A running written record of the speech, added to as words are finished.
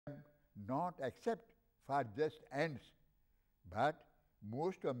not except for just ends, but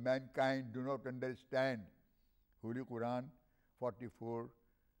most of mankind do not understand. Holy Quran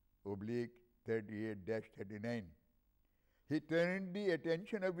 44/38-39. He turned the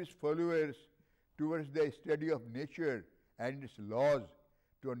attention of his followers towards the study of nature and its laws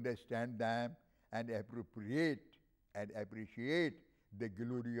to understand them and appropriate and appreciate the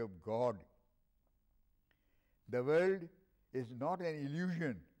glory of God. The world is not an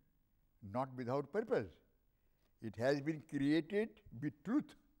illusion, not without purpose. It has been created with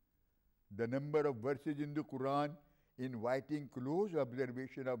truth. The number of verses in the Quran inviting close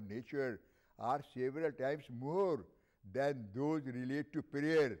observation of nature are several times more than those relate to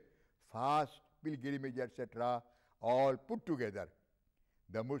prayer, fast, pilgrimage, etc., all put together.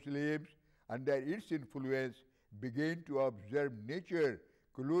 The Muslims, under its influence, began to observe nature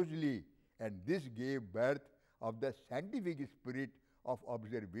closely, and this gave birth of the scientific spirit of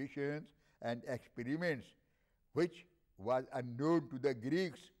observations and experiments, which was unknown to the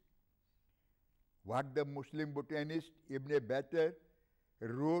Greeks. What the Muslim botanist Ibn Battuta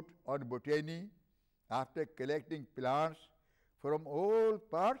wrote on botany after collecting plants from all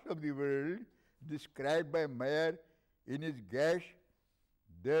parts of the world, described by Mayer in his Gash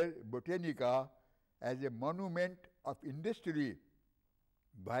der Botanica as a monument of industry,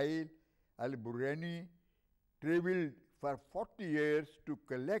 while Al-Burani traveled for 40 years to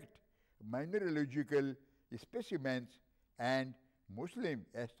collect mineralogical specimens, and Muslim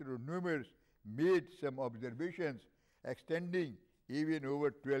astronomers made some observations extending even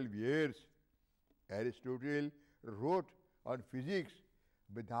over 12 years. Aristotle wrote on physics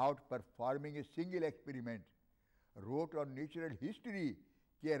without performing a single experiment, wrote on natural history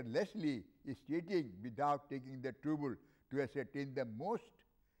carelessly, stating without taking the trouble to ascertain the most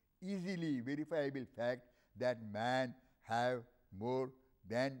easily verifiable fact that man have more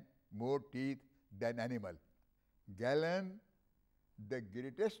teeth than animal. Galen, the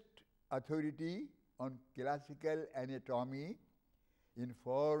greatest authority on classical anatomy,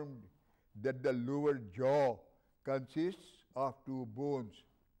 informed that the lower jaw consists of two bones,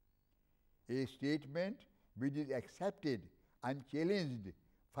 a statement which is accepted unchallenged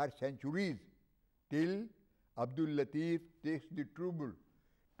for centuries till Abdul Latif takes the trouble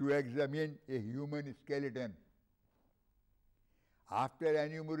to examine a human skeleton. After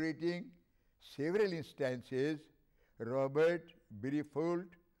enumerating several instances, Robert Briffault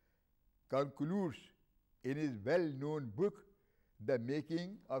concludes in his well-known book, The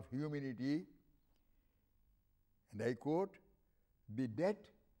Making of Humanity, and I quote, "The debt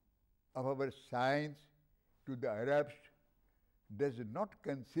of our science to the Arabs does not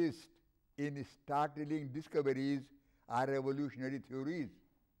consist in startling discoveries or revolutionary theories.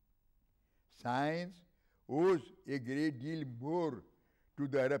 Science owes a great deal more to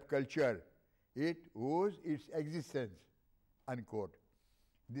the Arab culture. It owes its existence," unquote.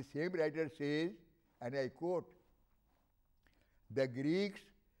 The same writer says, and I quote, "The Greeks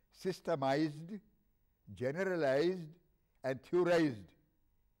systemized, generalized, and theorized,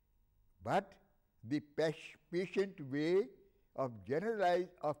 but the patient way of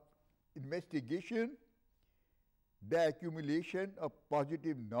investigation, the accumulation of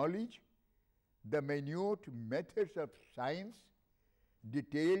positive knowledge, the minute methods of science,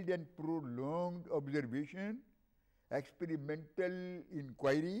 detailed and prolonged observation, experimental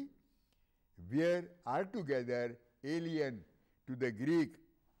inquiry, were altogether alien to the Greek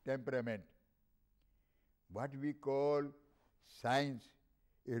temperament. What we call science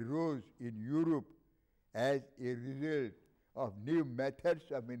arose in Europe as a result of new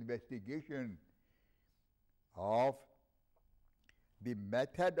methods of investigation, of the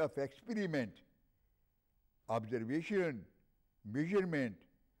method of experiment, observation, measurement,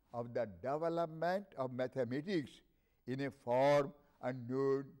 of the development of mathematics in a form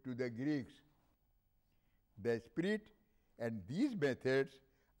unknown to the Greeks. The spirit and these methods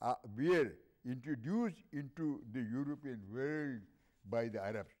were introduced into the European world by the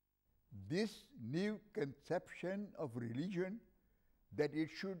Arabs. This new conception of religion, that it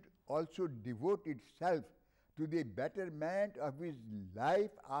should also devote itself to the betterment of his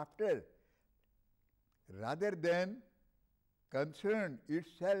life after, rather than concern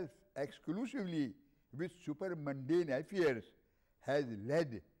itself exclusively with supermundane affairs, has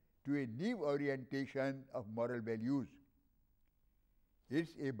led to a new orientation of moral values.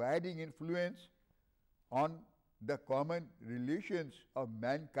 Its abiding influence on the common relations of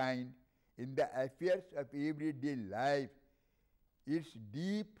mankind in the affairs of everyday life, its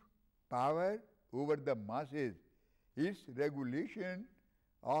deep power over the masses, its regulation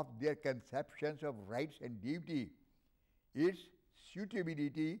of their conceptions of rights and duty, its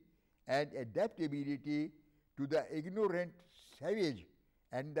suitability and adaptability to the ignorant savage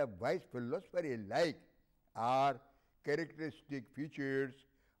and the wise philosopher alike are characteristic features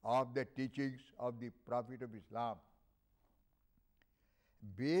of the teachings of the Prophet of Islam.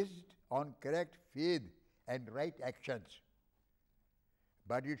 Based on correct faith and right actions.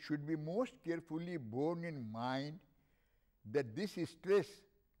 But it should be most carefully borne in mind that this stress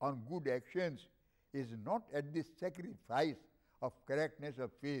on good actions is not at the sacrifice of correctness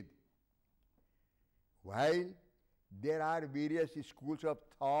of faith. While there are various schools of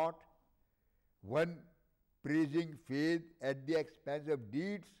thought, one praising faith at the expense of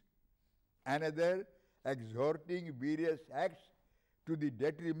deeds, another exhorting various acts to the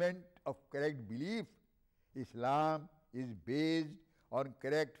detriment of correct belief, Islam is based on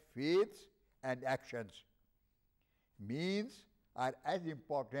correct faiths and actions. Means are as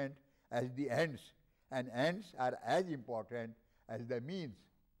important as the ends, and ends are as important as the means.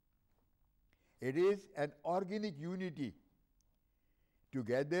 It is an organic unity.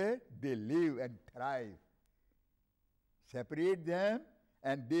 Together they live and thrive. Separate them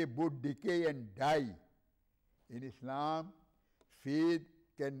and they both decay and die. In Islam, faith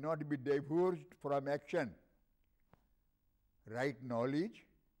cannot be divorced from action. Right knowledge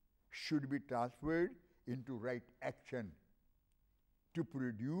should be transferred into right action to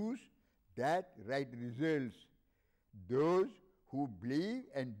produce that right results. Those who believe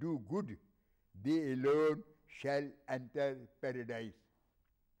and do good, they alone shall enter paradise.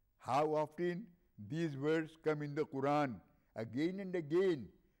 How often these words come in the Quran, again and again.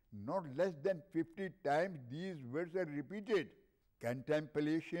 Not less than 50 times these words are repeated.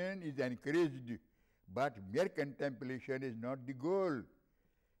 Contemplation is encouraged, but mere contemplation is not the goal.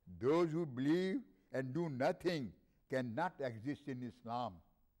 Those who believe and do nothing cannot exist in Islam.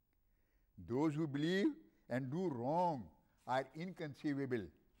 Those who believe and do wrong are inconceivable.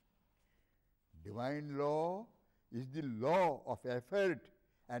 Divine law is the law of effort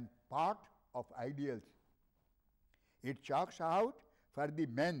and part of ideals. It chalks out for the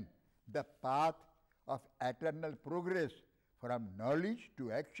men the path of eternal progress from knowledge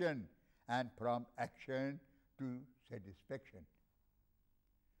to action and from action to satisfaction.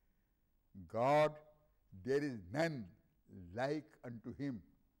 God, there is none like unto him.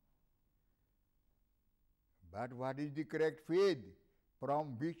 But what is the correct faith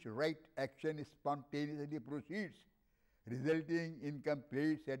from which right action spontaneously proceeds, resulting in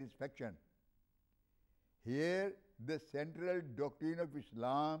complete satisfaction? Here, the central doctrine of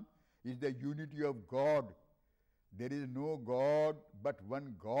Islam is the unity of God. There is no God but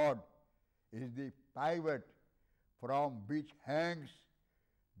one God. It is the pivot from which hangs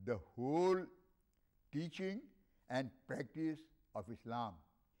the whole teaching and practice of Islam.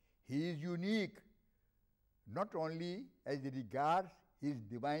 He is unique, not only as regards his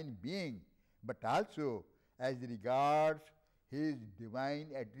divine being, but also as regards his divine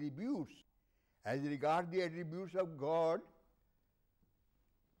attributes. As regards the attributes of God,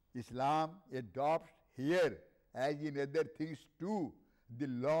 Islam adopts here, as in other things too, the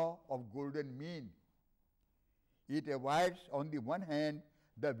law of golden mean. It avoids on the one hand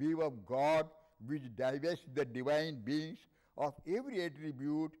the view of God which divests the divine beings of every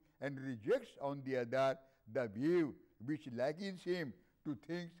attribute and rejects on the other the view which likens him to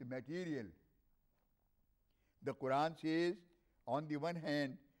things material. The Quran says, on the one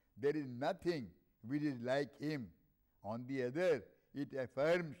hand, there is nothing which is like him. On the other, it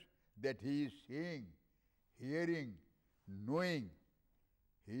affirms that he is seeing, hearing, knowing.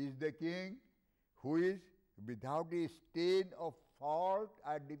 He is the king who is without a stain of fault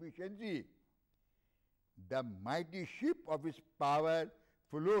or deficiency. The mighty ship of his power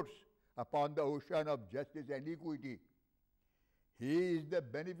floats upon the ocean of justice and equity. He is the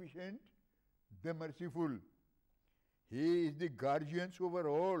beneficent, the merciful. He is the guardian over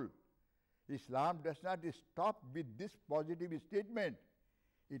all. Islam does not stop with this positive statement.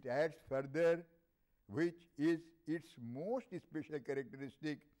 It adds further, which is its most special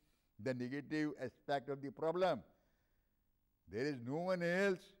characteristic, the negative aspect of the problem. There is no one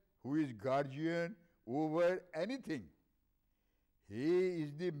else who is guardian over anything. He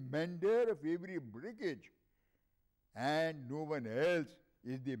is the mender of every breakage, and no one else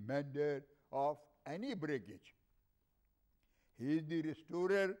is the mender of any breakage. He is the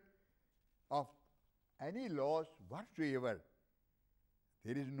restorer of any loss whatsoever.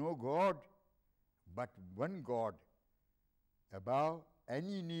 There is no God but one God above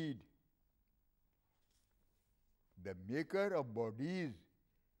any need. The maker of bodies,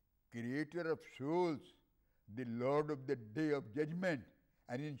 creator of souls, the Lord of the day of judgment,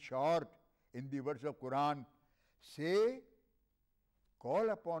 and in short, in the words of Quran, say, call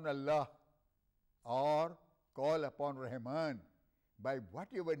upon Allah or call upon Rahman, by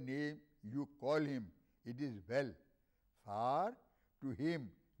whatever name you call him, it is well. For to him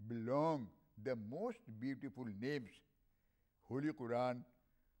belong the most beautiful names. Holy Quran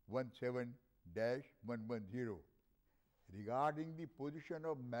 17-110. Regarding the position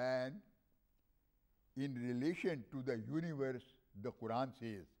of man in relation to the universe, the Quran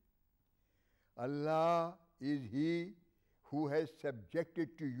says, Allah is He who has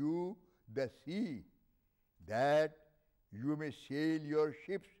subjected to you the sea, that you may sail your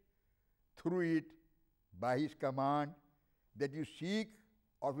ships through it by His command, that you seek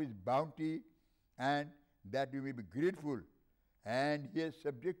of His bounty, and that you may be grateful. And He has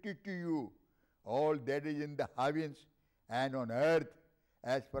subjected to you all that is in the heavens and on earth,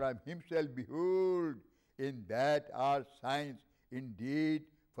 as from Himself. Behold, in that are signs indeed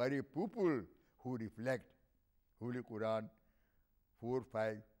for a people who reflect. Holy Quran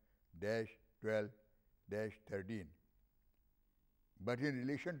 45-12-13. But in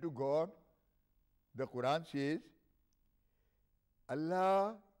relation to God, the Quran says,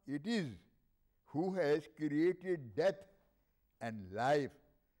 Allah it is who has created death and life,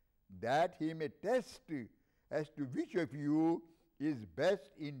 that He may test as to which of you is best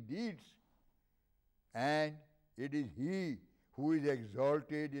in deeds. And it is He who is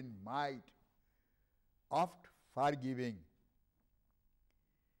exalted in might, oft forgiving.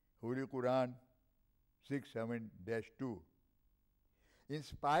 Holy Quran 6:7-2. In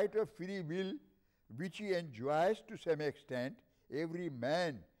spite of free will, which he enjoys to some extent, every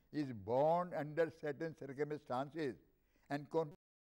man is born under certain circumstances and